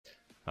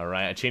All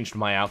right, I changed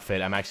my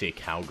outfit. I'm actually a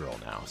cowgirl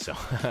now, so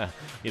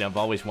you know, I've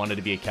always wanted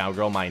to be a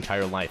cowgirl my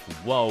entire life.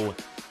 Whoa,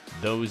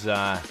 those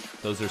are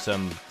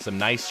some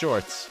nice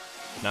shorts.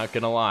 Not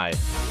gonna lie.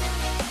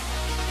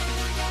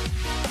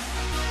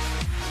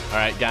 All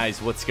right,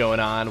 guys, what's going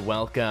on?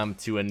 Welcome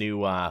to a new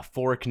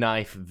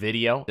Forkknife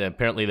video.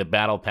 Apparently, the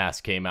Battle Pass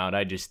came out.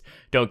 I just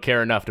don't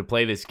care enough to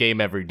play this game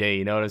every day.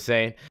 You know what I'm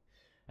saying?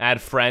 Add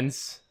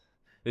friends.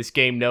 This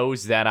game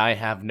knows that I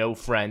have no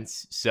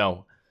friends,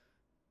 so.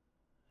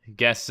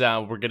 Guess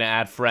we're gonna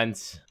add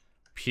friends.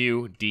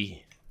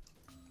 PewDiePie.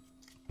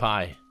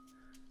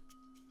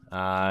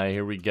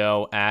 Here we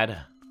go. Add.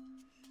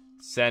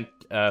 Sent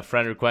a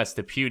friend request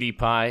to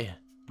PewDiePie.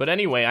 But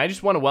anyway, I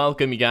just want to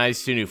welcome you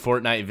guys to a new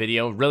Fortnite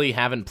video. Really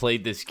haven't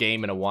played this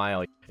game in a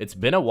while. It's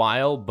been a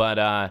while,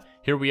 but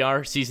here we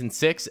are. Season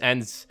 6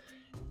 ends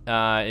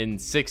in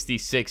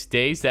 66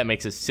 days. That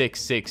makes us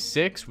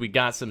 666. We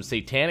got some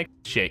satanic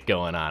shit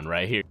going on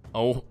right here.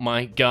 Oh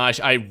my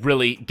gosh, I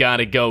really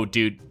gotta go,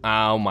 dude.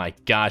 Oh my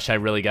gosh, I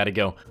really gotta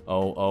go.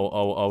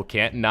 Oh,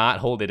 can't not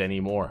hold it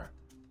anymore.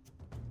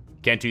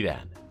 Can't do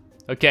that.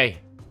 Okay,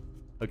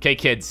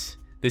 kids.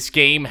 This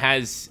game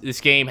has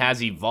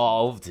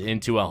evolved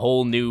into a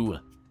whole new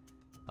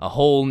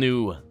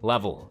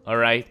level. All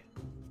right,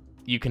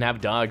 you can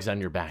have dogs on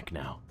your back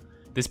now.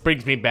 This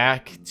brings me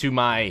back to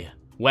my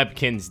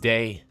Webkins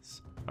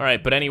days. All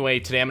right, but anyway,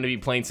 today I'm gonna be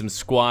playing some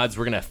squads.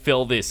 We're gonna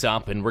fill this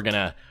up, and we're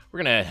gonna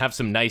have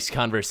some nice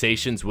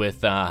conversations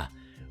with some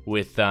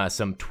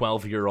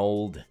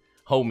 12-year-old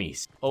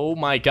homies. Oh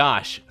my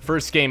gosh,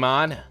 first game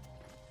on.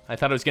 I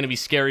thought it was gonna be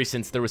scary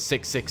since there was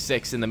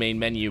 666 in the main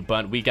menu,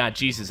 but we got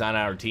Jesus on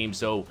our team,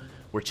 so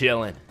we're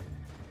chilling.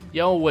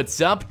 Yo, what's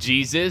up,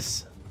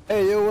 Jesus?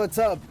 Hey, yo, what's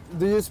up?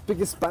 Do you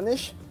speak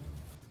Spanish?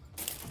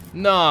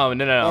 No.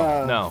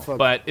 Fuck.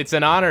 But it's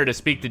an honor to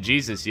speak to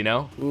Jesus, you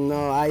know?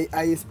 No,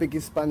 I speak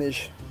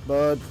Spanish,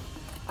 but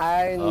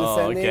I'm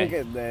sending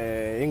okay.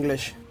 the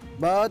English.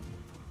 But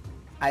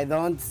I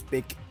don't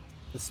speak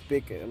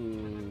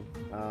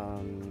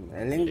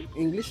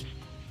English.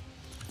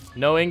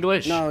 No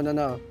English?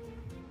 No.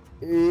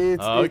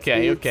 It's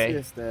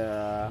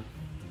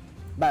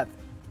bad.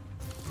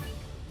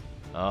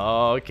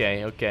 Oh,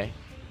 okay.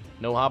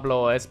 No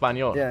hablo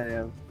español.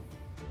 Yeah.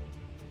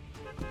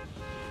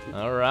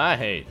 All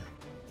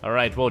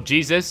right. Well,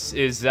 Jesus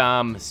is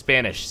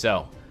Spanish,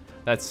 so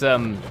that's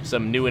some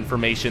new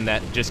information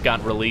that just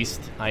got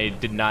released. I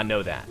did not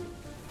know that.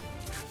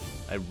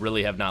 I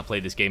really have not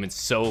played this game in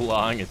so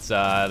long. It's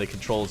the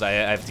controls I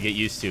have to get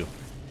used to.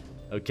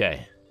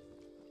 Okay.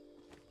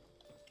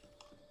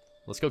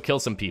 Let's go kill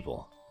some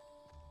people.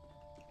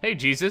 Hey,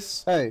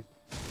 Jesus. Hey.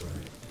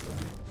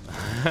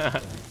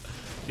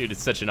 Dude,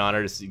 it's such an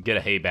honor to get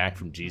a hey back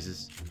from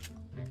Jesus.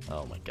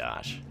 Oh my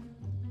gosh.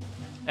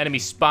 Enemy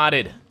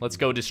spotted. Let's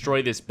go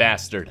destroy this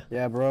bastard.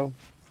 Yeah, bro.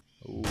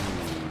 Ooh,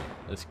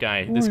 this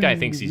guy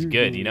thinks he's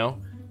good, you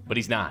know? But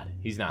he's not.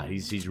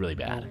 He's really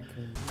bad.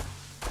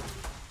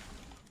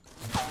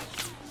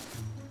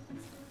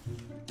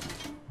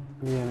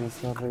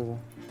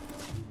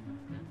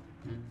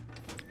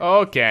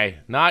 Okay,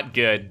 not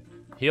good.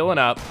 Healing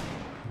up.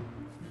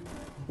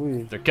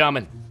 They're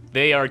coming.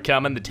 They are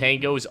coming. The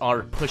tangos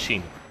are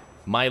pushing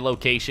my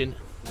location.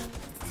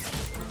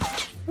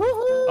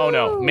 Oh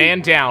no,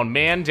 man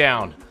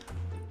down.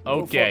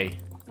 Okay.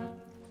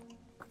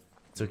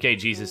 It's okay,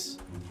 Jesus.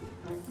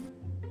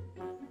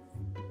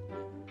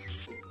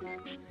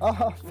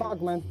 Oh,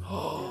 fuck, man.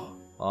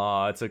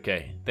 Oh, it's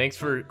okay. Thanks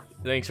for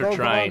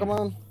trying. Come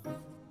on.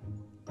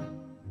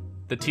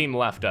 The team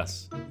left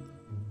us.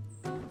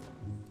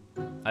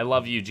 I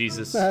love you,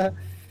 Jesus.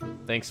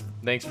 Thanks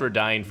for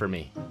dying for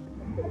me.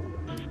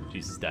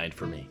 Jesus died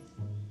for me.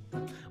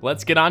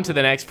 Let's get on to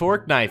the next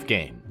Forkknife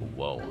game.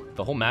 Whoa,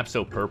 the whole map's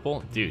so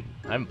purple. Dude,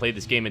 I haven't played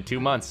this game in 2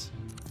 months.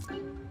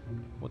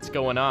 What's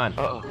going on?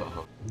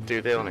 Oh,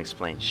 dude, they don't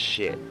explain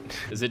shit.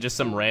 Is it just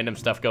some random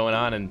stuff going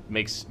on and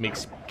makes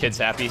kids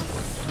happy?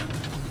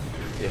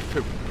 Yeah,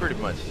 pretty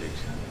much, dude.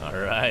 All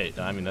right,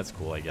 I mean, that's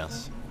cool, I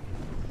guess.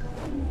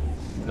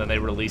 Then they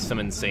release some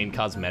insane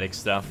cosmetic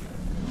stuff.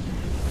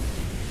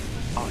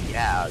 Oh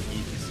yeah,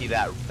 you see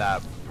that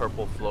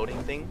purple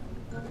floating thing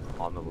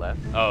on the left?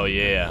 Oh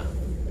yeah.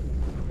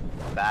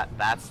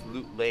 That's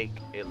Loot Lake.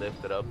 It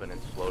lifted up and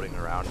it's floating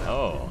around now.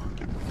 Oh.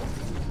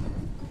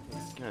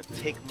 It's gonna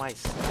take my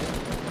stuff.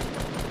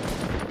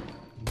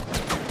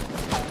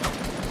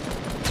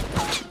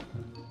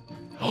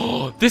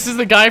 Oh, this is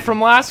the guy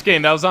from last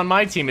game that was on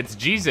my team. It's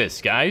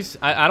Jesus, guys.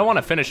 I don't want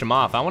to finish him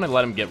off. I want to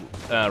let him get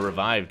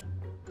revived.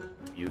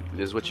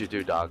 This is what you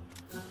do, dog.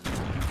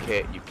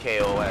 You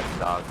KOS,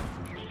 dog.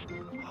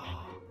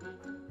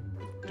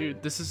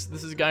 Dude, this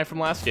is a guy from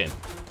last game.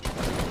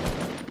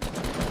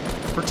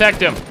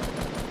 Protect him.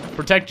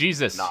 Protect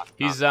Jesus.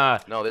 He's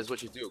No, this is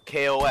what you do.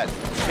 KOS.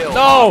 Kill.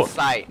 No. On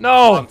site.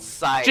 No. On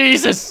site.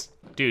 Jesus.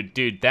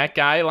 Dude, that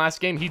guy last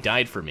game, he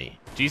died for me.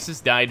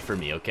 Jesus died for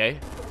me, okay?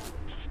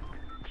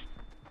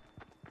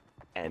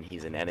 And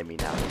he's an enemy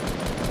now.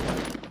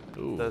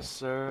 Ooh. The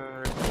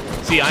circle.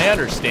 See, I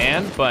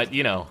understand, but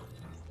you know.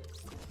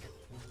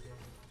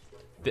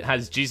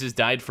 Has Jesus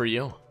died for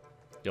you?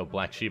 Yo,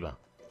 Black Shiba.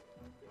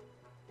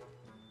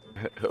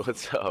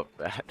 What's up,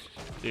 man?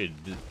 Dude,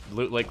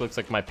 Loot Lake looks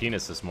like my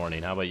penis this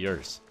morning. How about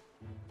yours?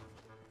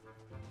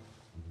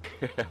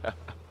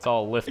 It's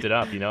all lifted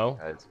up, you know?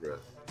 That's gross.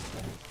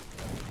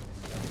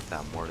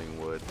 That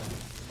morning wood.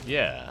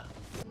 Yeah.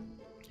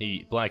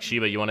 Hey, Black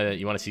Shiba, you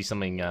wanna see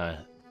something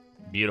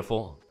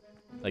beautiful?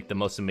 Like the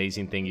most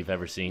amazing thing you've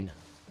ever seen?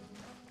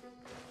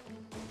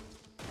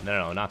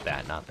 No, not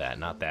that.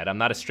 I'm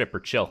not a stripper,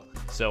 chill.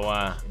 So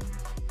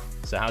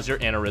how's your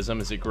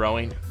aneurysm? Is it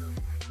growing?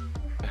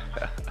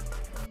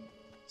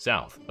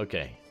 South,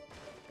 okay.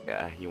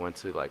 Yeah, he went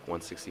to like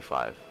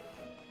 165.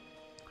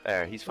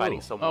 There, he's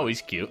fighting someone. Oh,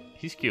 he's cute.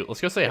 He's cute.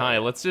 Let's go say hi.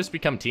 Let's just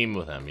become team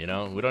with him, you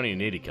know? We don't even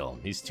need to kill him.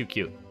 He's too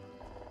cute.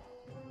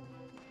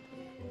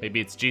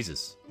 Maybe it's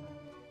Jesus.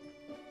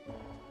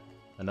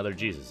 Another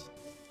Jesus.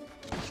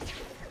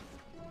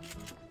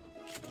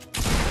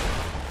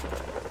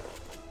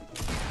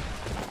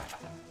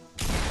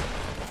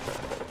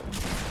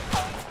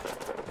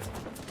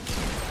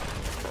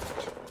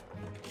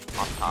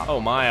 Oh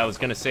my, I was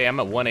gonna say I'm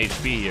at 1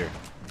 HP here.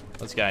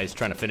 This guy's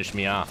trying to finish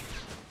me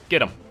off.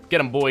 Get him.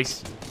 Get him,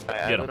 boys.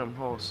 Get him.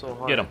 So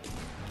hard. Get him.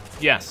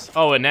 Yes.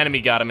 Oh, an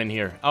enemy got him in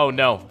here. Oh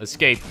no,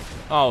 escape.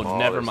 Oh,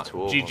 never mind.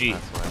 GG.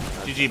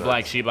 GG,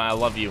 Black Shiba, I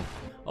love you.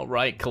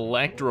 Alright,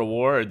 collect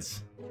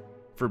rewards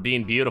for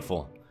being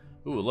beautiful.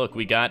 Ooh, look,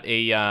 we got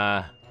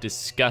a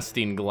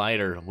disgusting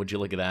glider. Would you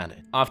look at that?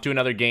 Off to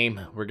another game.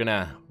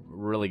 We're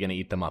really gonna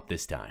eat them up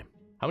this time.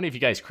 How many of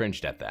you guys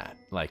cringed at that?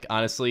 Like,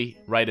 honestly,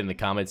 write in the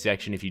comment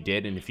section if you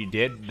did, and if you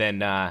did,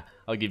 then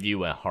I'll give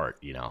you a heart,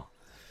 you know?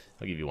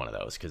 I'll give you one of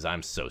those, because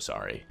I'm so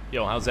sorry.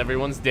 Yo, how's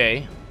everyone's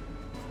day?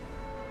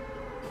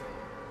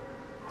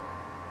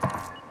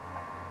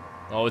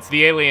 Oh, it's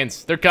the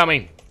aliens. They're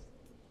coming.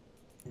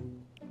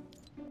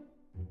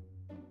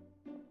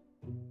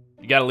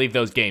 You gotta leave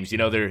those games. You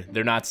know,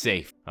 they're not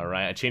safe. All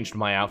right, I changed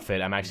my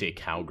outfit. I'm actually a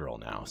cowgirl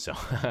now, so,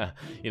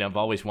 you know, I've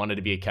always wanted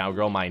to be a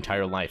cowgirl my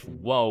entire life.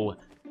 Whoa.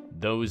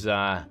 Those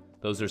are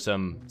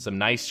some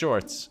nice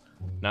shorts.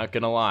 Not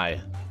gonna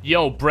lie.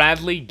 Yo,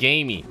 Bradley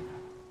Gaming.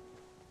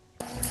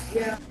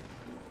 Yeah.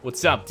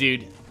 What's up,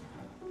 dude?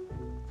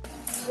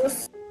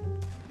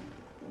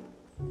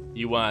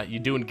 You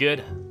doing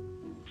good?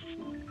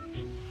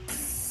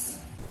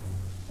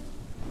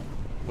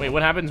 Wait,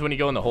 what happens when you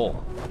go in the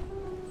hole?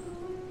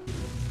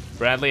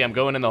 Bradley, I'm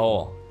going in the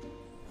hole.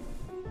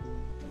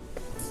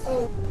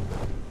 Oh.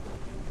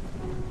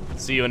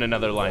 See you in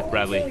another life,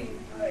 Bradley.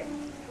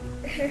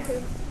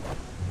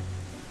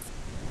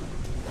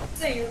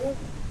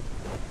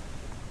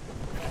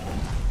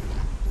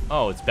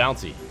 Oh, it's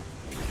bouncy.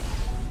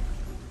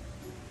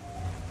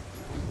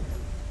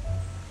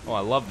 Oh, I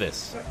love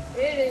this.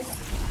 It is.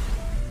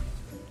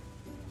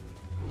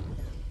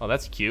 Oh,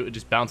 that's cute. It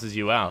just bounces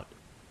you out.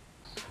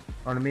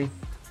 On me.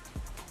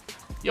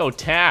 Yo,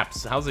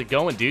 Taps, how's it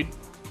going, dude?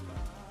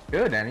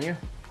 Good, and you?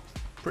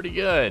 Pretty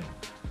good.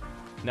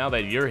 Now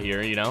that you're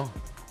here, you know.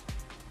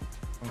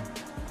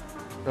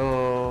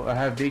 So I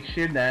have big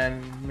shield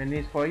and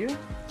minis for you.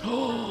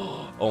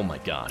 Oh my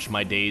gosh,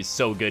 my day is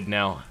so good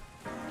now.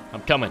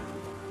 I'm coming.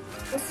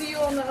 We'll see you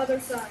on the other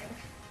side.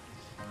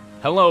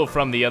 Hello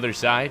from the other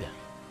side.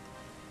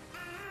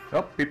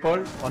 Oh,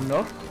 people on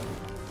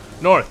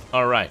north. North.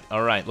 All right.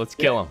 Let's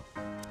kill them.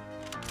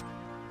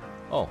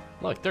 Oh,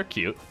 look, they're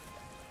cute.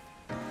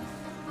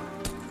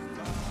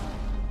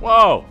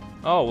 Whoa.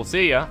 Oh, we'll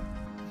see ya.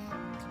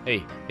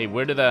 Hey,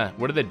 where did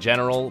the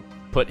general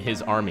put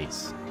his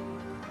armies?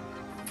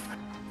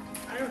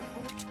 I don't know.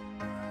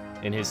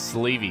 In his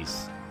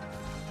sleeveys.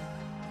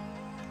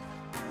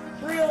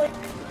 Really?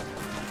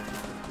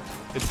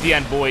 It's the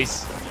end,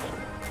 boys.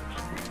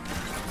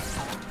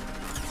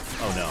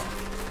 Oh no.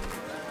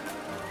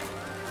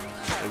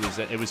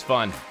 It was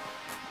fun.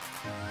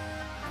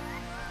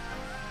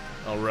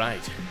 All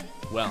right.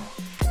 Well,